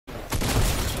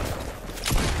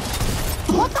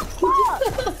What the fuck?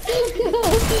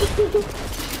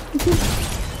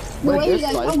 The way you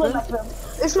guys rumble my friend.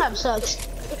 This map sucks.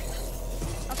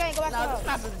 Okay, go back to this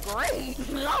map is great.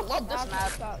 I love this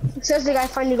map. It says the guy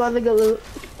finally got the good loot.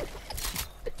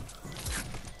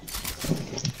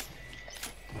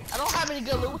 I don't have any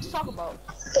good loot. What you talking about?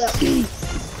 Yeah.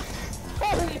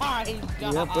 Oh my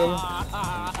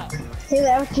god.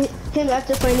 Him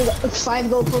after finding 5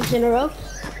 gold pumps in a row.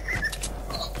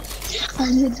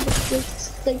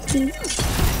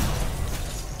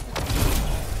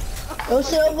 Don't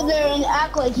sit over there and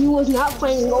act like you was not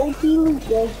playing OP loot,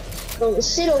 bro. Don't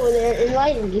sit over there and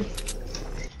lie to me.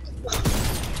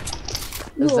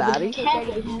 Zaddy?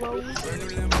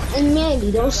 And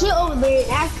Mandy, don't sit over there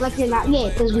and act like you're not gay,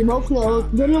 because we both know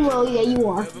good and well that you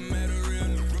are.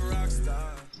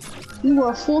 You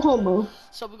are full homo.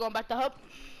 So we going back to hub?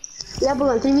 Yeah,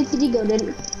 we're going 3v3 go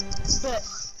then. But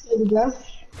There we go.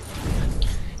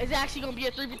 is it actually gonna be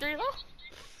a 3v3 though?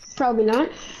 Probably not.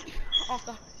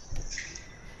 Okay.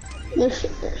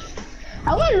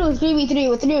 I want to do a 3v3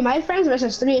 with 3 of my friends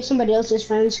versus 3 of somebody else's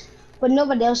friends. But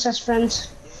nobody else has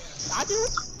friends. I do.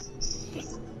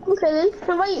 Okay then,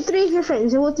 invite 3 of your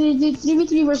friends and we'll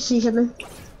 3v3 versus each other.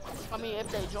 I mean, if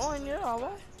they join, yeah,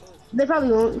 alright. They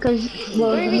probably won't, because,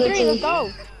 well, 3v3, let's go.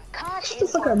 Shut the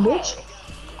fuck up, bitch.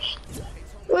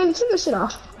 Man, turn this shit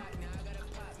off.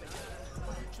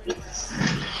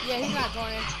 Yeah, he's not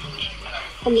joining.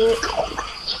 I knew it.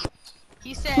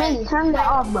 He said, Man, turn that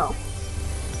off, bro.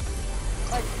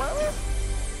 like, bro,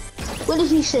 What did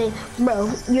he say?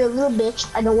 Bro, you're a little bitch.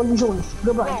 I don't want to join.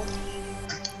 Goodbye.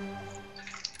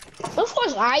 Of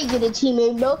course I get a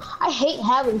teammate, bro. I hate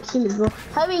having a teammate, bro.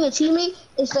 Having a teammate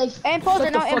is like... Impulse or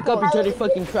Shut the no fuck up, you impulse? dirty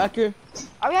fucking cracker.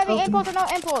 Are we having impulse or no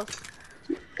impulse?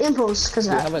 Impulse, because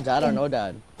Do you have a dad or no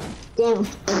dad? Damn.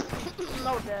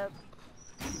 no, Dad.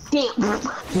 Damn.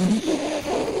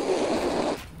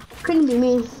 Couldn't be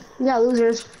me. Yeah,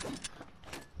 losers.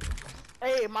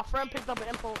 Hey, my friend picked up an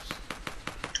impulse.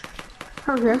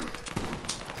 Okay.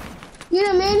 You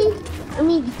know Manny? I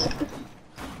mean...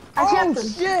 I checked him.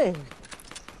 shit!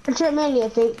 I checked Manny, I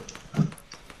think.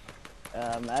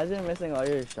 Imagine missing all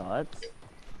your shots.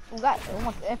 We got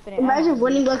almost infinite. Imagine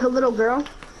winning like a little girl.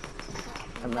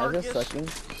 Imagine Marcus. sucking.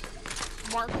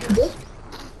 Marcus.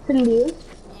 Couldn't be you.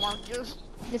 Marcus.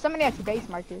 There's somebody at your base,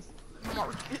 Marcus.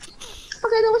 Marcus.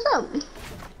 Okay, then what's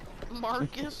up?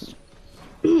 Marcus.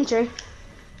 Trey.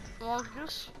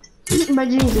 Marcus. By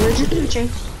Jimmy George. Trey.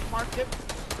 Marcus.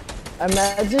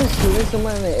 Imagine shooting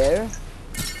someone in the air.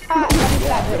 Somebody's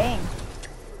got good aim.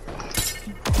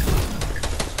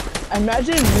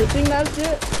 Imagine missing that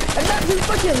shit. Imagine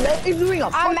fucking doing a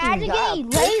fucking Imagine tap. getting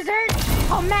lasered.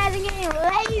 Imagine getting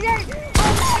lasered.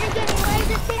 Imagine getting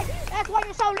lasered, kid. That's why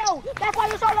you're so low. That's why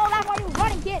you're so low. That's why you're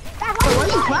running, kid. That's why Why you're are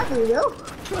you running. clapping, yo?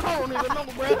 I don't even know,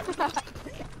 bro.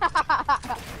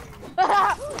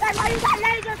 That's why you got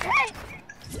laser, kid.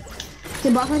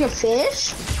 You box like a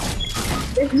fish?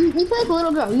 You play like a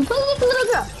little girl. You play like a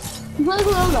little girl. You play like a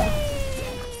little girl.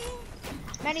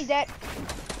 Manny's dead.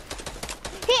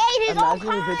 He ate his own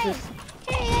Imagine if it's kind. just...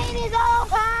 He ate his own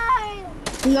kind.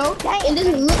 No, it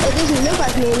doesn't look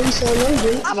like Manny, so no,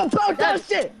 dude. I'm about that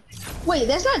shit! Wait,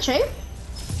 that's not Trey?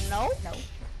 No? No.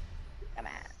 Come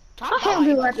on. I can't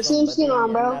do like the same skin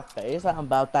on, bro. Face, I'm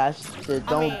about that shit.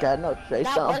 Don't mean, get no trace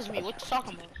That on. was me. What you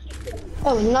talking about?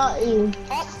 Oh, not you.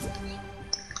 Oh.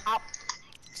 Up.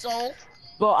 So,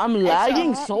 Bro, I'm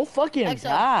lagging XL. so fucking XL.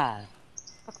 bad.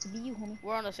 Fuck to be you, homie.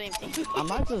 we're on the same team. I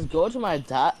might just go to my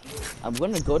dad. I'm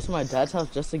gonna go to my dad's house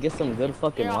just to get some good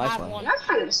fucking Here, I'll have Wi-Fi. one. That's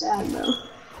kind of sad, bro.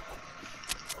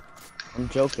 I'm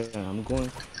joking. I'm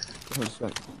going.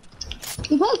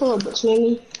 You play like a little bitch,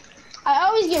 Manny. I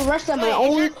always get rushed at my Wait,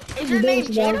 own is your name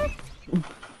base, bro. Jenner?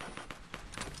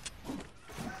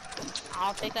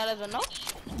 I'll take that as a no.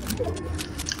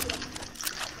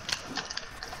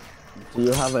 Do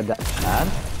you have a dad?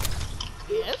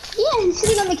 Yes. Yeah, he's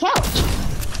sitting on the couch.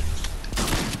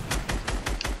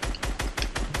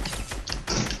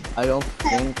 I don't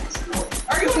think.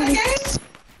 Are you okay?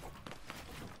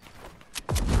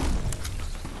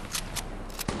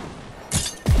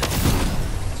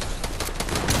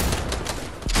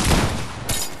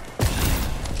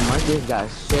 Marcus got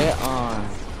shit on.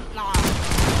 Nah.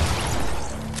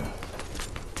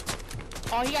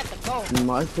 Oh, he got the go.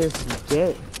 Marcus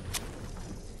get.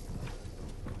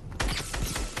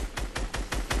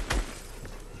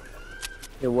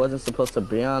 It wasn't supposed to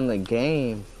be on the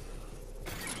game.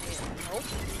 Nope,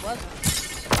 he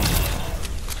wasn't.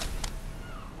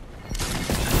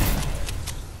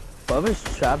 Whoever's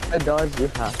trapped by dogs, you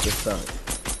have to suck.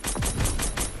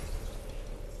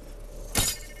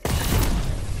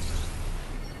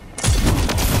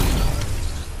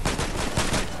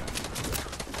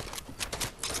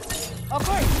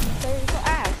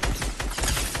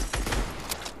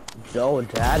 So,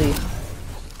 daddy.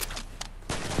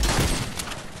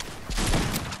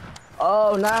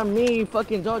 Oh, not me.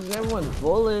 Fucking dodging everyone's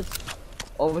bullets.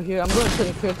 Over here, I'm going to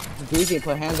the DJ and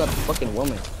put hands on the fucking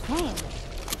woman. Damn.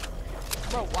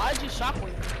 Bro, why did you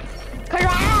shockwave? Cause your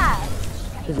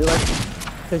ass.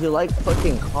 Cause you like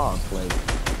fucking cock, like.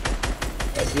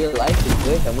 If you like the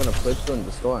dick, I'm gonna put you in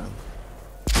the storm.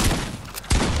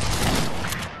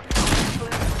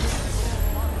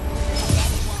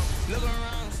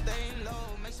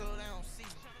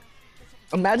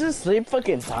 Imagine Sleep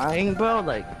fucking dying, bro.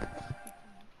 Like,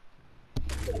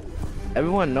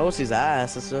 everyone knows his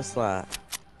ass. It's just like,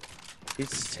 it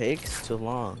just takes too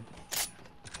long.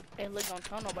 Hey, look, don't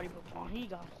tell nobody, but Vaughn, he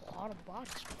got a lot of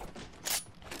bodies.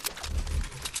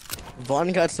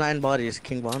 Vaughn got 9 bodies,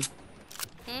 King Vaughn.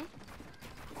 Hmm?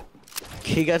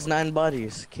 He got 9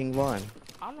 bodies, King Vaughn.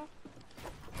 I don't know.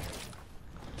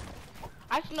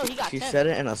 Actually, no, he got She 10. said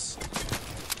it in a.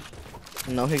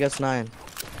 No, he gets 9.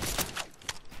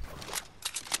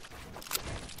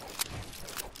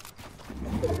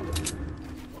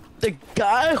 The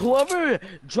guy, whoever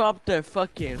dropped their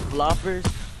fucking floppers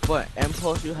for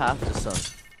impulse, you have to suck.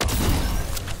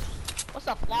 What's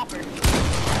a flopper?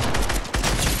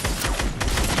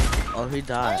 Oh, he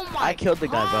died. Oh my I killed the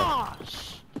guy,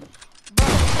 gosh. bro.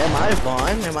 Am I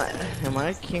Vaughn? Am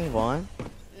I King Vaughn?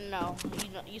 No,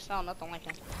 you sound nothing like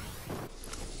him.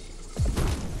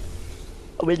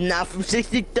 We're not from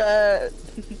 63rd.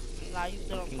 Nah, you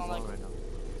still don't King sound Vaughn like right now.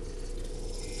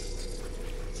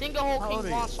 Sing a whole How King old are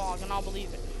Vaughn you? song and I'll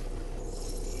believe it.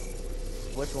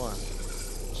 Which one?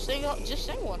 Just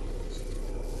sing one.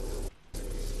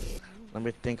 Let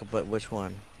me think about which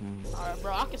one. Alright,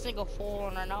 bro, I can sing a full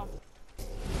one right now.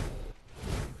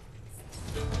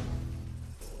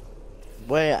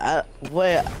 Wait,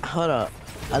 hold up.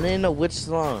 I didn't know which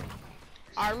song.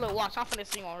 Alright, look, watch, I'm finna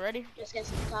sing one. Ready? Just get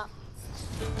to the top.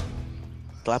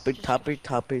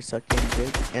 Toppy, sucking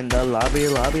dick in the lobby.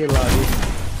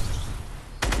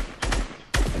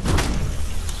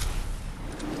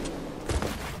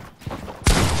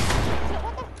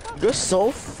 You're so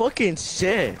fucking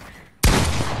shit.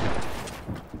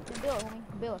 Bill, homie.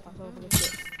 Bill, if I'm so over this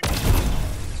shit.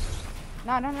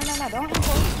 No, don't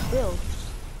impose. Bill.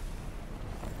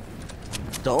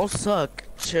 Don't suck.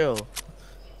 Chill.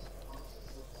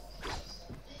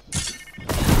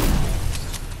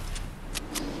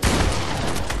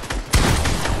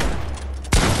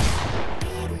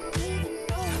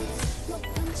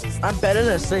 I'm better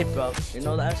than Sleep, bro. You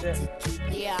know that shit?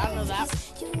 Yeah, I know that.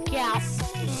 Yeah.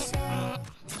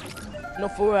 No,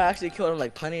 fool, I actually killed him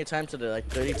like plenty of times today, like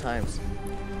 30 times.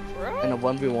 In a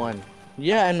 1v1.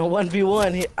 Yeah, in a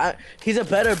 1v1. He's a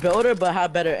better builder, but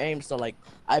have better aim, so like,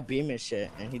 I beam his shit,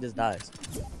 and he just dies.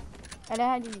 And then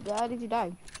how did you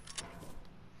die?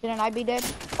 Shouldn't I be dead?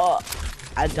 Oh,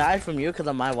 I died from you because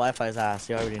of my Wi-Fi's ass.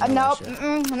 You already know Nope.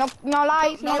 that shit. Nope. No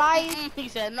lies. No lies. He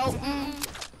said no.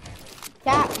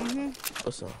 Yeah.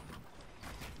 What's up?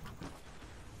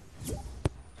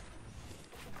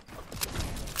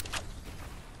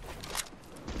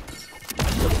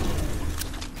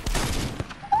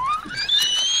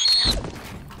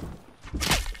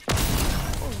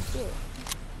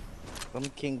 I'm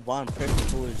King Von,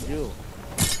 perfect who is you.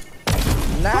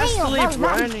 Not Sleep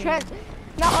running.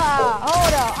 No,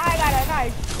 hold up. I got a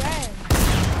nice friend.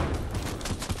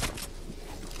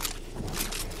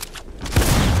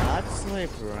 Not Sleep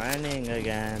running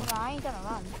again. No, I ain't gonna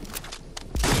run.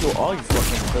 You all you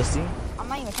fucking pussy. I'm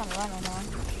not even trying to run right now.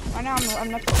 Right now, I'm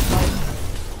not so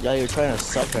excited. Yeah, you're trying to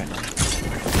suck right now.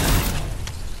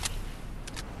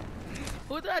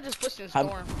 Who did I just push in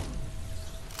Storm?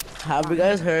 Have you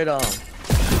guys heard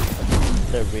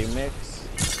the remix?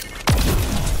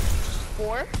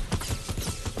 4?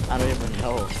 I don't even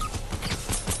know.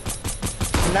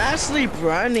 Not Sleep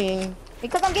running.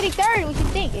 Because I'm getting third. What you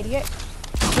think, idiot?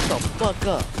 Shut the fuck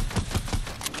up.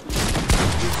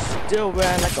 You still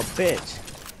ran like a bitch.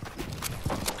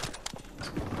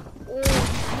 Oh, you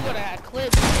would have had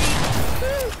clips.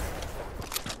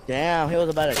 Damn, he was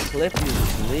about to clip you,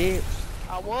 Sleep.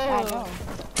 I I was. know.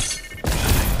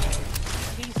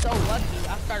 He's so lucky.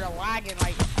 I started lagging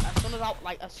like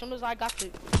as soon as I got the.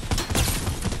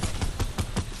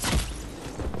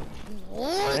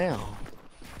 Damn.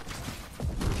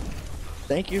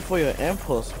 Thank you for your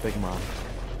impulse, Big Mom.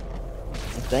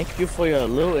 Thank you for your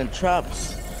loot and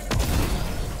traps.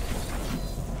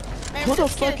 Man, Who the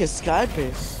this fuck kid- is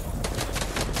Skybase?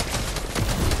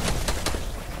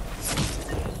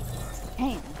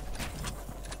 Damn.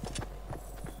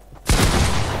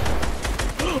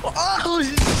 Oh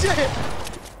shit!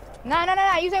 No.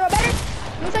 You say what better?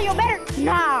 You say you're better?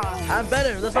 Nah. I'm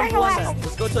better. Let's Bang 1v1 away. then.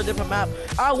 Let's go to a different map.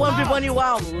 I 1v1 you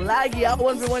while I'm laggy. I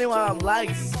 1v1 you while I'm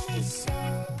laggy.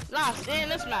 Nah, stay in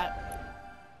this map.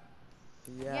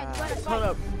 Yeah, you wanna Hold fight?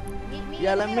 up. Meet me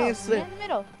Yeah, in the let me middle. slip. Meet in the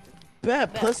middle.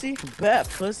 Bet, pussy. Bet,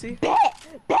 pussy. Bet.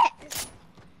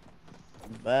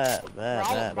 Bet. Bro,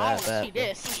 I wanna see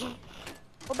this.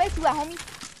 What base you at, homie?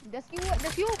 That's you.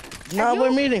 That's you. Nah, you?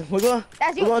 we're meeting. We're going.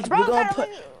 That's you. We're going. Bro, We're going to gotta put.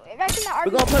 let me- that's in the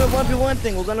We're gonna argument. put a 1v1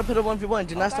 thing. We're gonna put a 1v1.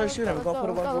 Do not Okay, start let's shooting. go, We're gonna put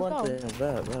a let's go, 1v1 let's thing.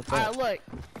 Bet, bet, bet. Alright, look.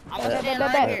 I'm Bet, gonna stand bet,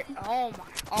 right bet. here. Oh my.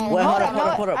 Oh Wait, my. hold no, up, hold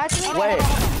up, hold up. actually,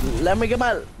 Wait, let me get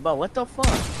my. But what the fuck?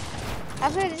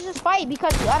 That's what it's just fight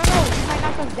because I don't know. You might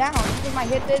knock us down. You just might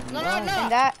hit this No, no, and no.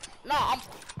 that, No, and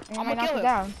I'm it might gonna knock kill you him.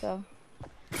 down. So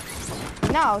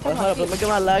no, it's Wait, hold up. Let me get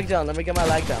my lag down. Let me get my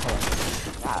lag down. Hold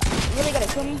on. You really gotta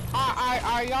kill me.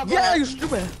 Are y'all Yeah, going? you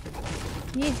stupid.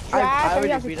 He's I trash. and you already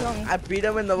have to beat kill him. me. I beat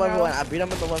him in the 1v1. I beat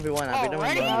him in the 1v1. I beat him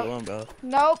in the Already? 1v1, bro.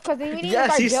 No, because we didn't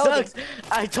Yes, he even start building. sucks.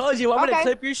 I told you. Want me to Okay.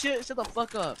 clip your shit? Shut the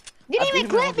fuck up. Didn't I even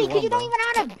beat him in clip me because you 1v1, don't even know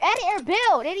how to edit or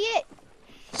build, idiot.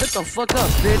 Shut the fuck up,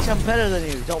 bitch. I'm better than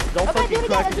you. Don't Okay, do fucking it again.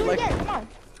 crack Let's me do it like. again. Come on.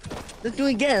 Let's do it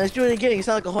again. Let's do it again. You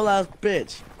sound like a whole ass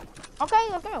bitch. Okay,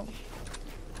 let's go.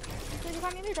 Did you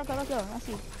call me a bitch? Okay, let's go. Let's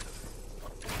see.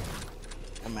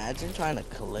 Imagine trying to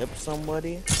clip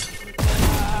somebody.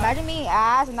 Imagine being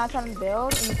ass and not trying to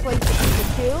build, and you play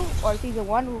season 2 or season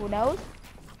 1, who knows?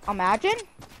 Imagine.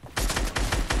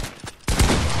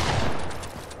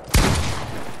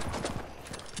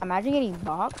 Imagine getting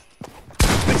boxed.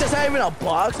 Bitch, that's not even a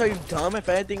box. Are you dumb? If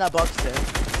anything, I boxed in.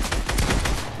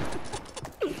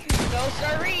 No,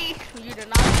 sirree. You did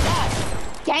not do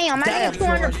that. Damn, imagine Damn, getting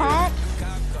 200 pump.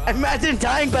 Imagine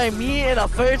dying by me in the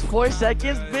first 4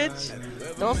 seconds, bitch.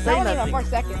 Don't That say wasn't even nothing. 4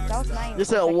 seconds. That was 9. You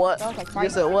said what? That was like 5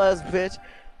 Yes, it seconds. was, bitch.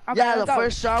 Okay, Yeah, the let's go.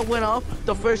 first shot went off.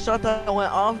 The first shot that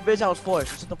went off, bitch, I was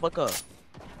forced. Shut the fuck up.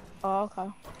 Oh, okay.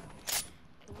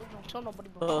 Don't tell nobody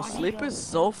but Sleep is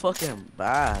so fucking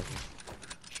bad.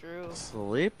 True.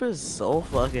 Sleep is so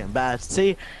fucking bad.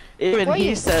 See, even Where he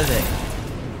you- says it.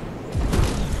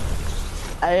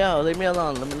 Hey yo, leave me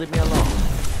alone. Leave me alone.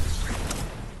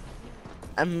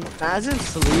 Imagine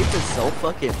sleep is so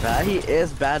fucking bad. He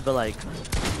is bad, but like,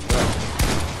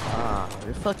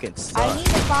 you fucking suck. I need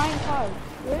to find cars.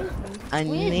 Where is he? I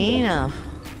Where is need he? him.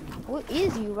 Where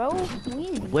is you, bro? Where is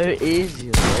you? Where is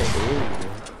you? Where is you?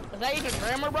 Is that even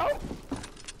grammar, bro?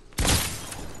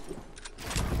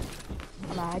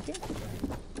 Imagine.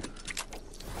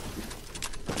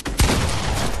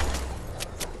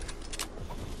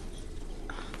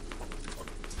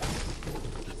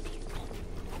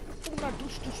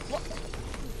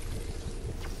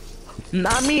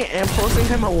 Not me impulsing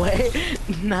him away.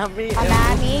 Not me.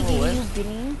 Not me impulsing him away. you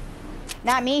getting.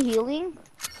 Not me healing.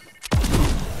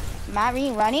 Not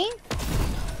me running.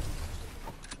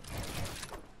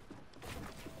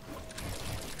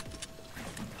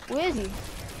 Where is he?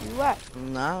 You what?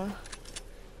 Nah.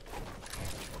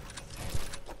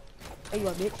 Are you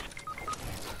a bitch?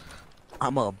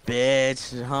 I'm a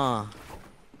bitch, huh?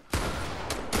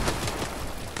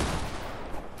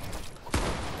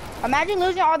 Imagine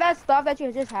losing all that stuff that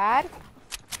you just had.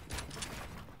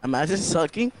 Imagine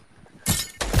sucking.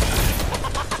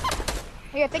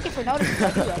 Hey, thank you for noticing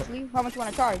that too, actually. How much you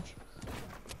want to charge?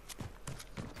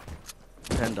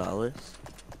 $10.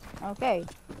 Okay.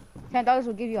 $10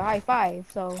 will give you a high five,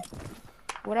 so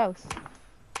what else?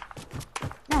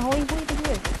 No, who do you think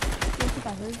he is? You think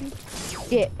I heard you?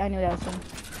 Shit, I knew that was him.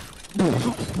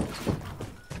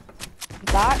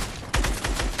 Got?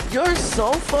 You're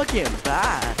so fucking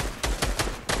bad.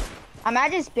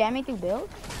 Imagine spamming through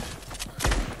builds.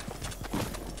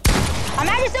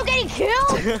 Imagine still getting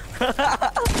killed!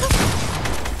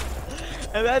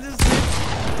 Imagine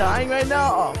sleep dying right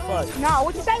now. Oh fuck. No,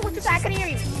 what you say? What you say? I couldn't hear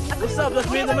you. What's up? Let's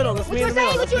meet in the middle. Let's meet in the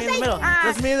middle. Let's meet in the middle.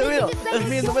 Let's meet in the middle. Let's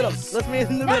meet in the middle. Let's meet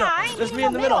in the middle. Nah, I ain't Let's meeting meet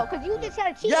in the middle. Cause you just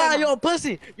had a cheat. Yeah, right now. you're a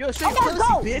pussy. You're a straight Okay, let's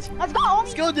pussy, go. bitch. Let's go, homie.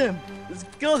 Let's kill them. Let's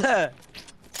kill that.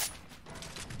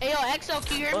 Hey, yo, XL,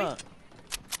 can you hear me? What?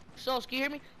 So, can you hear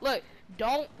me? Look,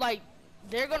 don't, like,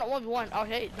 they're gonna 1v1.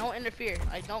 Okay, don't interfere.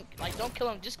 Don't kill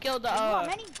them. Just kill You want the,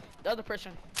 many? the other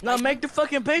person. Now make the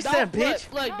fucking base then, Don't,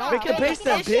 bitch. Look, Nah, don't Make kill a we them. base ain't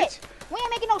then, making no bitch. shit. We ain't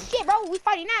making no shit, bro. We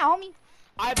fighting now, homie.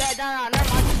 I bet, no, never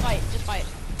mind. Just fight. Just fight.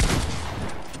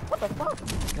 What the fuck?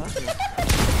 Gotcha.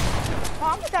 Oh,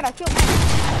 I'm just trying to kill Manny.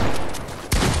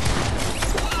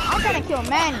 I'm trying to kill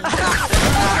Manny.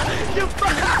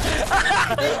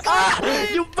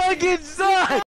 You fucking suck.